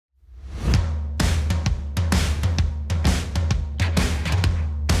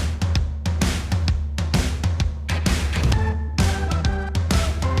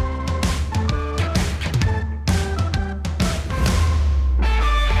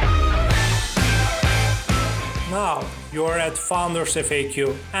You're at Founders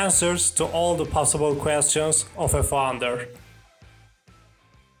FAQ, answers to all the possible questions of a founder.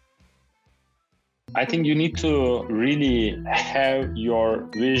 I think you need to really have your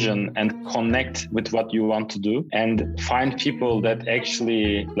vision and connect with what you want to do and find people that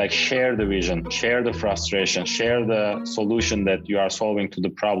actually share the vision, share the frustration, share the solution that you are solving to the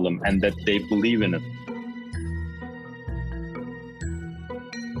problem and that they believe in it.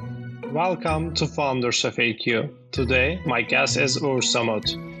 Welcome to Founders FAQ. Today, my guest is Uğur Samut.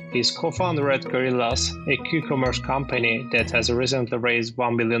 He's co-founder at Gorillas, a Q-commerce company that has recently raised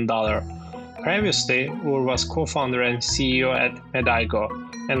 $1 billion. Previously, Uğur was co-founder and CEO at Medigo.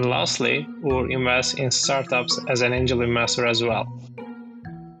 And lastly, Uğur invests in startups as an angel investor as well.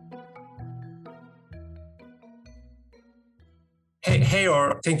 Hey,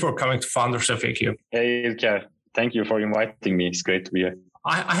 Uğur, thank you for coming to Founders FAQ. Hey, Ilker. Thank you for inviting me. It's great to be here.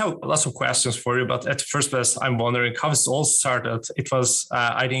 I have lots of questions for you, but at the first place, I'm wondering how it all started. It was,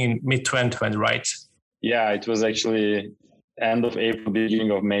 I think, in mid-2020, right? Yeah, it was actually end of April, beginning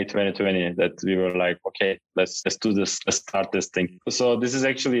of May 2020 that we were like, okay, let's do this. Let's start this thing. So this is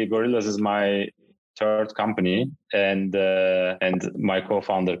actually, Gorillas is my third company, and my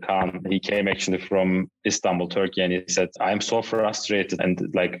co-founder Kaan, he came actually from Istanbul, Turkey, and he said, I'm so frustrated, and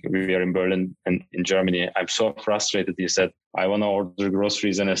we are in Berlin and in Germany, I'm so frustrated. He said, I want to order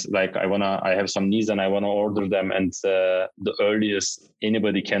groceries and I have some needs and I want to order them. And the earliest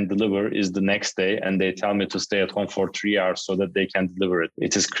anybody can deliver is the next day. And they tell me to stay at home for 3 hours so that they can deliver it.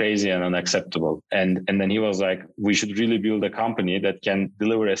 It is crazy and unacceptable. And then he was like, we should really build a company that can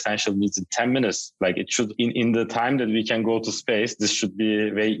deliver essential needs in 10 minutes. Like it should, in the time that we can go to space, this should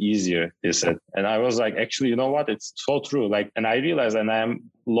be way easier, he said. And I was like, actually, you know what? It's so true. And I realized, and I am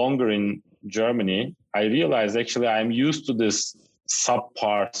longer in Germany, I realized actually I'm used to this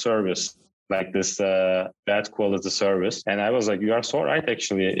subpar service, like this bad quality service. And I was like, you are so right,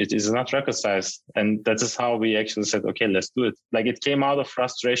 actually. It is not rocket science. And that is how we actually said, okay, let's do it. It came out of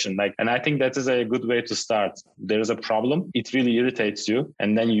frustration. And I think that is a good way to start. There is a problem. It really irritates you.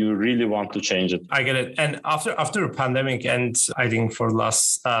 And then you really want to change it. I get it. And after the pandemic, and I think for the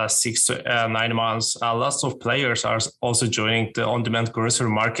last 6 to 9 months, lots of players are also joining the on-demand grocery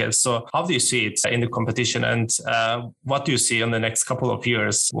market. So how do you see it in the competition? And what do you see in the next couple of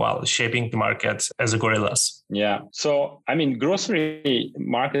years while shaping the market as a Gorillas? Yeah. So, grocery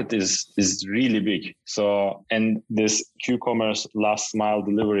market is really big. So, and this Q-commerce last mile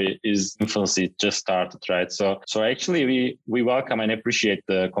delivery is infancy, just started, right? So actually we welcome and appreciate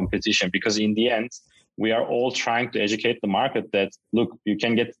the competition because in the end, we are all trying to educate the market that, look, you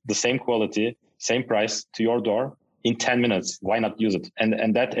can get the same quality, same price to your door in 10 minutes. Why not use it?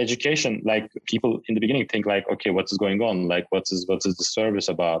 And that education, people in the beginning think okay, what is going on? What is the service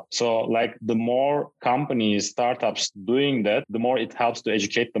about? So the more companies, startups doing that, the more it helps to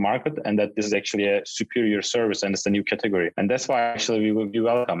educate the market and that this is actually a superior service and it's a new category. And that's why actually we will be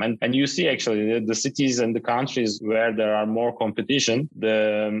welcome. And you see actually the cities and the countries where there are more competition,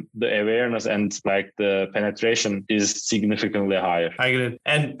 the awareness and the penetration is significantly higher. I get it.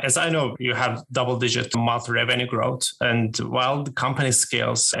 And as I know, you have double-digit monthly revenue growth. And while the company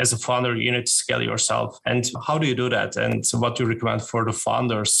scales, as a founder, you need to scale yourself. And how do you do that? And what do you recommend for the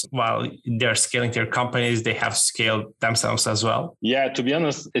founders while they're scaling their companies, they have scaled themselves as well? Yeah, to be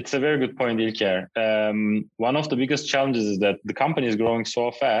honest, it's a very good point, Ilker. One of the biggest challenges is that the company is growing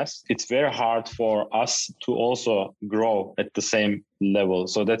so fast. It's very hard for us to also grow at the same level.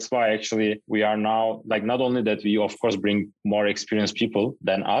 So that's why actually we are now not only that we of course bring more experienced people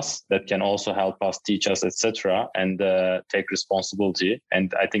than us that can also help us, teach us, etc., and take responsibility.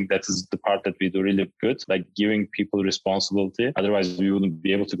 And I think that is the part that we do really good, giving people responsibility. Otherwise we wouldn't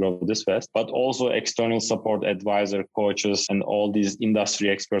be able to grow this fast. But also external support, advisor, coaches, and all these industry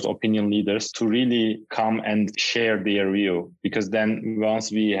experts, opinion leaders to really come and share their view. Because then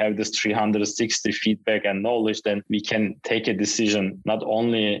once we have this 360 feedback and knowledge, then we can take a decision, not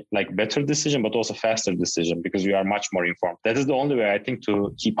only better decision, but also faster decision because you are much more informed. That is the only way I think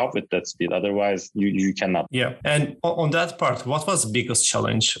to keep up with that speed. Otherwise you cannot. Yeah. And on that part, what was the biggest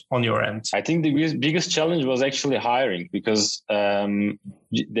challenge on your end? I think the biggest challenge was actually hiring because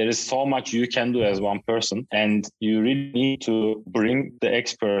there is so much you can do as one person and you really need to bring the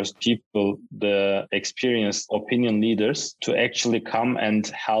experts, people, the experienced opinion leaders to actually come and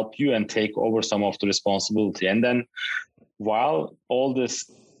help you and take over some of the responsibility. And then while all this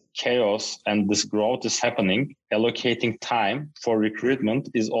chaos and this growth is happening, allocating time for recruitment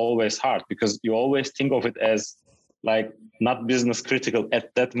is always hard because you always think of it as like not business critical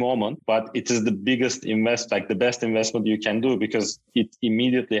at that moment, but it is the biggest the best investment you can do, because it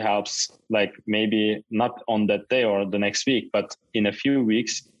immediately helps, like maybe not on that day or the next week, but in a few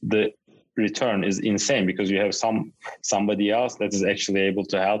weeks, the return is insane, because you have somebody else that is actually able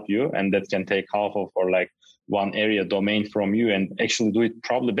to help you, and that can take half of, or like one area domain from you, and actually do it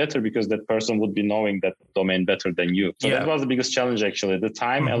probably better, because that person would be knowing that domain better than you. So that was the biggest challenge, actually, the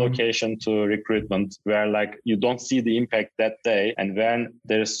time allocation to recruitment, where like you don't see the impact that day. And when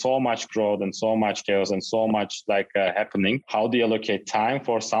there is so much growth and so much chaos and so much happening, how do you allocate time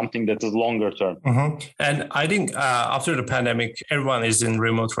for something that is longer term? And I think after the pandemic, everyone is in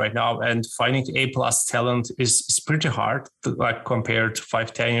remote right now, and finding A+ talent is pretty hard, compared to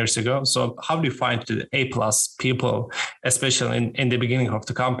 5-10 years ago. So how do you find the A+ people, especially in the beginning of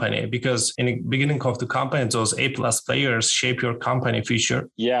the company? Because in the beginning of the company, those A+ players shape your company future.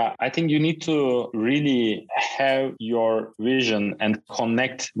 Yeah, I think you need to really have your vision and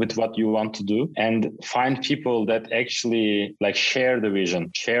connect with what you want to do, and find people that actually share the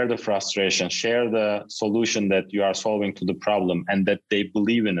vision, share the frustration, share the solution that you are solving to the problem, and that they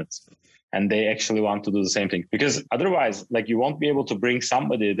believe in it, and they actually want to do the same thing. Because otherwise, you won't be able to bring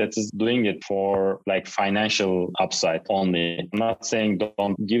somebody that is doing it for financial upside only. I'm not saying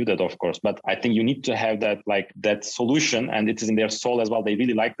don't give that, of course, but I think you need to have that that solution, and it is in their soul as well. They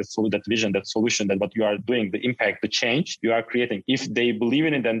really like that vision, that solution, that what you are doing, the impact, the change you are creating. If they believe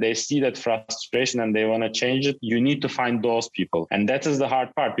in it and they see that frustration and they want to change it, you need to find those people. And that is the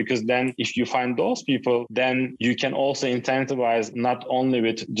hard part, because then if you find those people, then you can also incentivize not only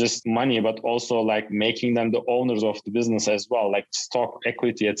with just money, but also making them the owners of the business as well, like stock,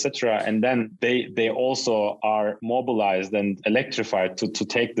 equity, etc. And then they also are mobilized and electrified to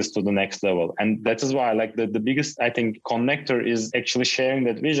take this to the next level. And that is why the biggest, I think, connector is actually sharing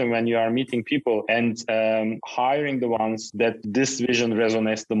that vision when you are meeting people, and hiring the ones that this vision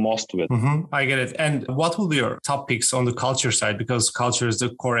resonates the most with. I get it. And what will be your top picks on the culture side? Because culture is the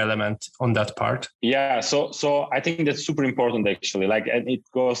core element on that part. Yeah, so I think that's super important, actually. And it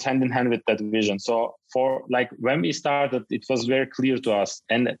goes hand in hand with that vision. So for when we started, it was very clear to us,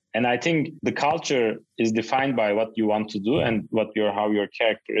 and I think the culture is defined by what you want to do and how your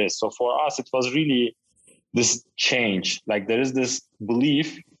character is. So for us, it was really this change. There is this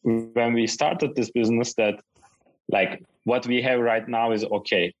belief when we started this business that what we have right now is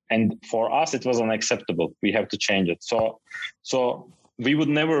okay, and for us it was unacceptable. We have to change it. So we would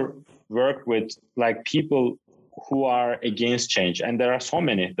never work with people who are against change, and there are so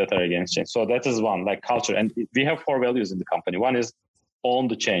many that are against change. So that is one, culture. And we have 4 values in the company. One is own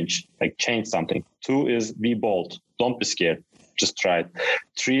the change, change something. 2 is be bold, don't be scared, just try it.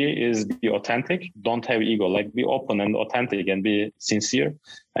 3 is be authentic, don't have ego, be open and authentic and be sincere.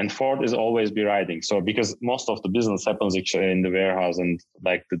 And 4 is always be riding. So because most of the business happens actually in the warehouse and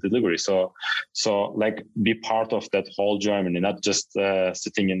the delivery. So be part of that whole journey, not just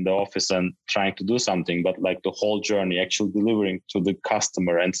sitting in the office and trying to do something, but the whole journey, actually delivering to the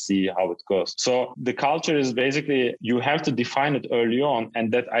customer and see how it goes. So the culture is basically, you have to define it early on.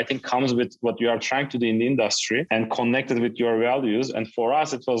 And that, I think, comes with what you are trying to do in the industry and connected with your values. And for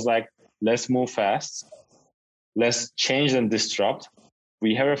us, it was let's move fast, let's change and disrupt.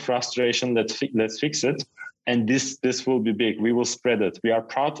 We have a frustration, let's fix it. And this will be big. We will spread it. We are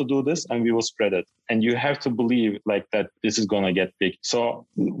proud to do this, and we will spread it. And you have to believe that this is going to get big. So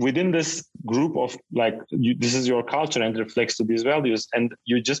within this group of this is your culture and reflects to these values. And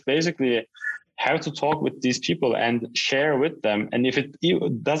you just basically have to talk with these people and share with them. And if it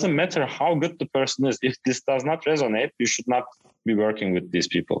doesn't matter how good the person is, if this does not resonate, you should not be working with these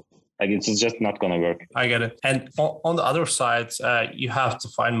people. It's just not going to work. I get it. And on the other side, you have to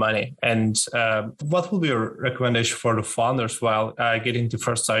find money. And what will be your recommendation for the founders while getting the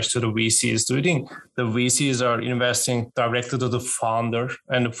first touch to the VCs? Do you think the VCs are investing directly to the founder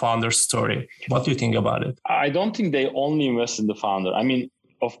and the founder's story? What do you think about it? I don't think they only invest in the founder. I mean,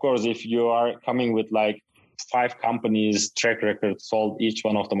 of course, if you are coming with 5 companies, track record, sold each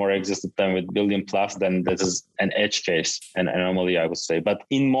one of them or existed them with billion plus, then that is an edge case, an anomaly, I would say. But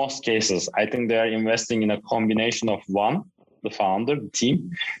in most cases, I think they are investing in a combination of 1, the founder, the team,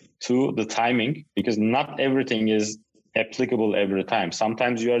 2, the timing, because not everything is applicable every time.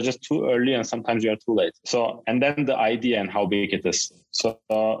 Sometimes you are just too early and sometimes you are too late. So, and then the idea and how big it is. So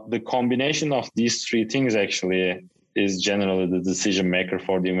the combination of these 3 things actually is generally the decision maker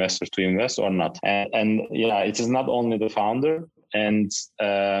for the investors to invest or not. And yeah, it is not only the founder.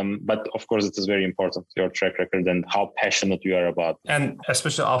 But of course, it is very important, your track record and how passionate you are about. And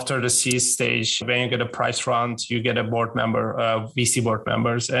especially after the seed stage, when you get a prize round, you get a board member, VC board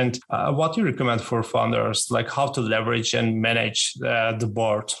members. And what do you recommend for founders, like how to leverage and manage the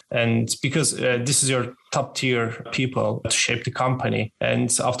board? And because this is your top tier people to shape the company.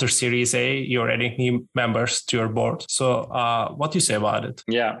 And after Series A, you're adding new members to your board. So what do you say about it?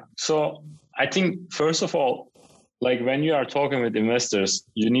 Yeah. So I think, first of all, like when you are talking with investors,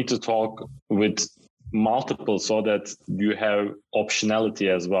 you need to talk with multiple so that you have optionality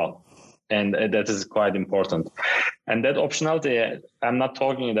as well. And that is quite important. And that optionality, I'm not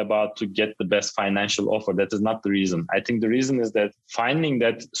talking about to get the best financial offer. That is not the reason. I think the reason is that finding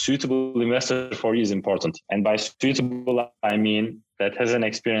that suitable investor for you is important. And by suitable, I mean that has an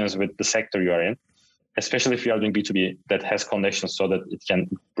experience with the sector you are in, especially if you are doing B2B, that has connections so that it can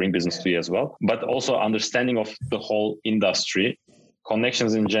bring business to you as well. But also understanding of the whole industry,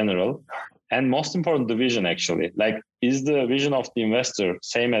 connections in general, and most important, the vision actually. Like, is the vision of the investor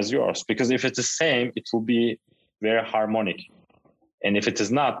same as yours? Because if it's the same, it will be very harmonic. And if it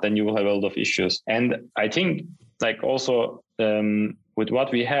is not, then you will have a lot of issues. And I think like also with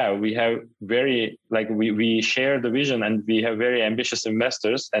what we have very, like we share the vision and we have very ambitious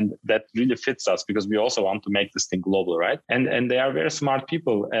investors, and that really fits us because we also want to make this thing global, right? And they are very smart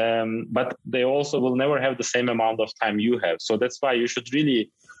people, but they also will never have the same amount of time you have. So that's why you should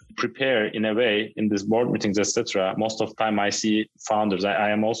really prepare in a way in these board meetings, etc. Most of the time I see founders, I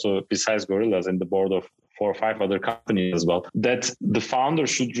am also, besides Gorillas, in the board of 4 or 5 other companies as well, that the founder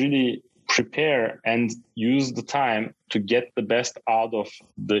should really prepare and use the time to get the best out of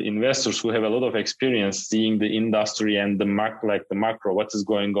the investors who have a lot of experience seeing the industry and the macro, what is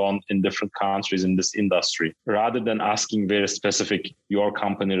going on in different countries in this industry, rather than asking very specific your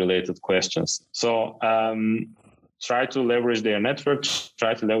company related questions. So try to leverage their network,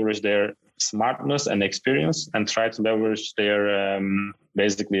 try to leverage their smartness and experience, and try to leverage their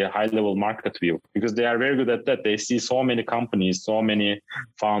basically a high-level market view, because they are very good at that. They see so many companies, so many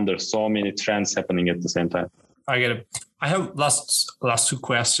founders, so many trends happening at the same time. I get it. I have last 2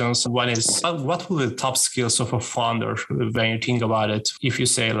 questions. One is, what will be the top skills of a founder when you think about it? If you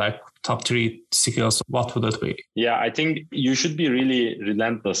say like top 3 skills, what would it be? Yeah, I think you should be really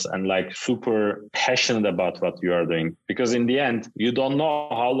relentless and like super passionate about what you are doing, because in the end, you don't know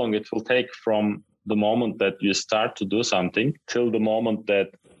how long it will take from the moment that you start to do something till the moment that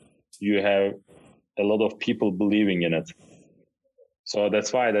you have a lot of people believing in it. So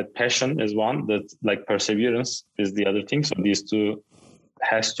that's why that passion is one, that like perseverance is the other thing. So these 2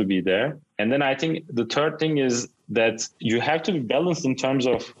 has to be there. And then I think the third thing is that you have to be balanced in terms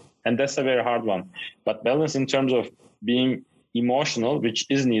of, and that's a very hard one, but balance in terms of being emotional, which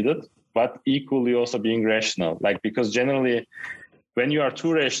is needed, but equally also being rational. Like, because generally when you are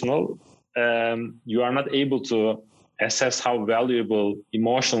too rational, you are not able to assess how valuable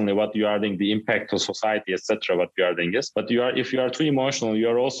emotionally what you are doing, the impact to society, etc., what you are doing is. But if you are too emotional, you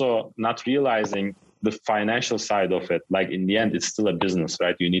are also not realizing the financial side of it. Like, in the end, it's still a business,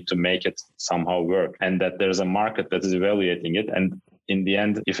 right? You need to make it somehow work, and that there's a market that is evaluating it. And in the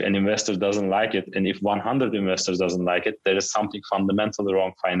end, if an investor doesn't like it, and if 100 investors doesn't like it, there is something fundamentally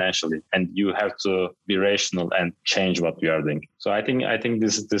wrong financially, and you have to be rational and change what you are doing. So I think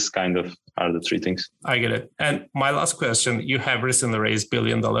this kind of are the 3 things. I get it. And my last question, you have recently raised $1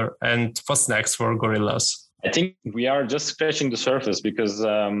 billion, and what's next for Gorillas? I think we are just scratching the surface, because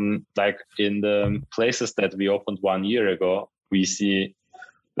like in the places that we opened 1 year ago, we see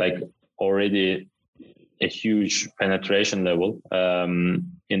like already a huge penetration level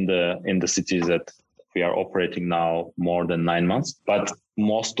in the cities that we are operating now more than 9 months. But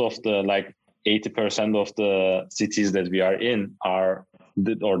most of the like 80% of the cities that we are in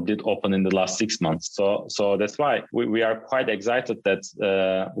did open in the last 6 months. So that's why we are quite excited that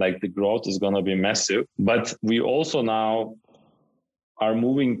like the growth is going to be massive. But we also now are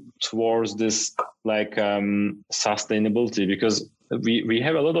moving towards this like sustainability, because we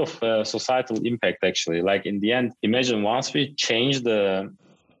have a lot of societal impact actually. Like, in the end, imagine once we change the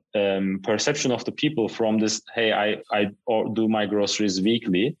perception of the people from this, hey, I do my groceries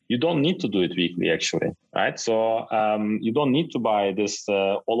weekly. You don't need to do it weekly actually, right? So you don't need to buy this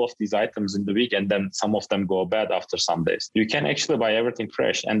all of these items in the week, and then some of them go bad after some days. You can actually buy everything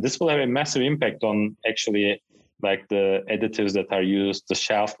fresh, and this will have a massive impact on actually like the additives that are used, the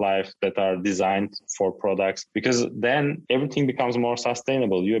shelf life that are designed for products, because then everything becomes more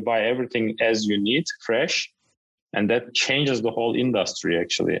sustainable. You buy everything as you need, fresh, and that changes the whole industry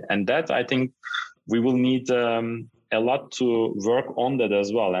actually. And that, I think, we will need a lot to work on that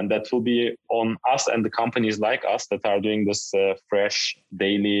as well. And that will be on us and the companies like us that are doing this fresh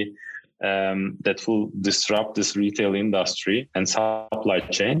daily that will disrupt this retail industry and supply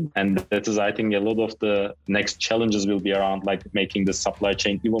chain. And that is, I think, a lot of the next challenges will be around like making the supply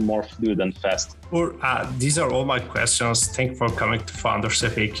chain even more fluid and fast. These are all my questions. Thank you for coming to Founders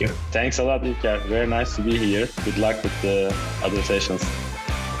FAQ. Thanks a lot, İlker. Very nice to be here. Good luck with the other sessions.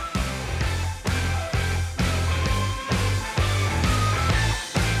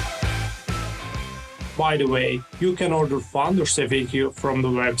 By the way, you can order Founders FAQ from the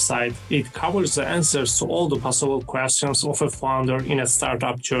website. It covers the answers to all the possible questions of a founder in a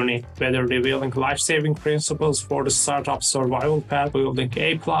startup journey, whether revealing life-saving principles for the startup survival path, building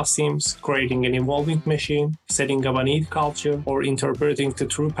A+ teams, creating an evolving machine, setting up a neat culture, or interpreting the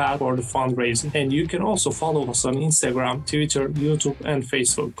true path for the fundraising. And you can also follow us on Instagram, Twitter, YouTube, and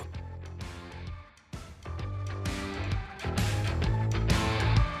Facebook.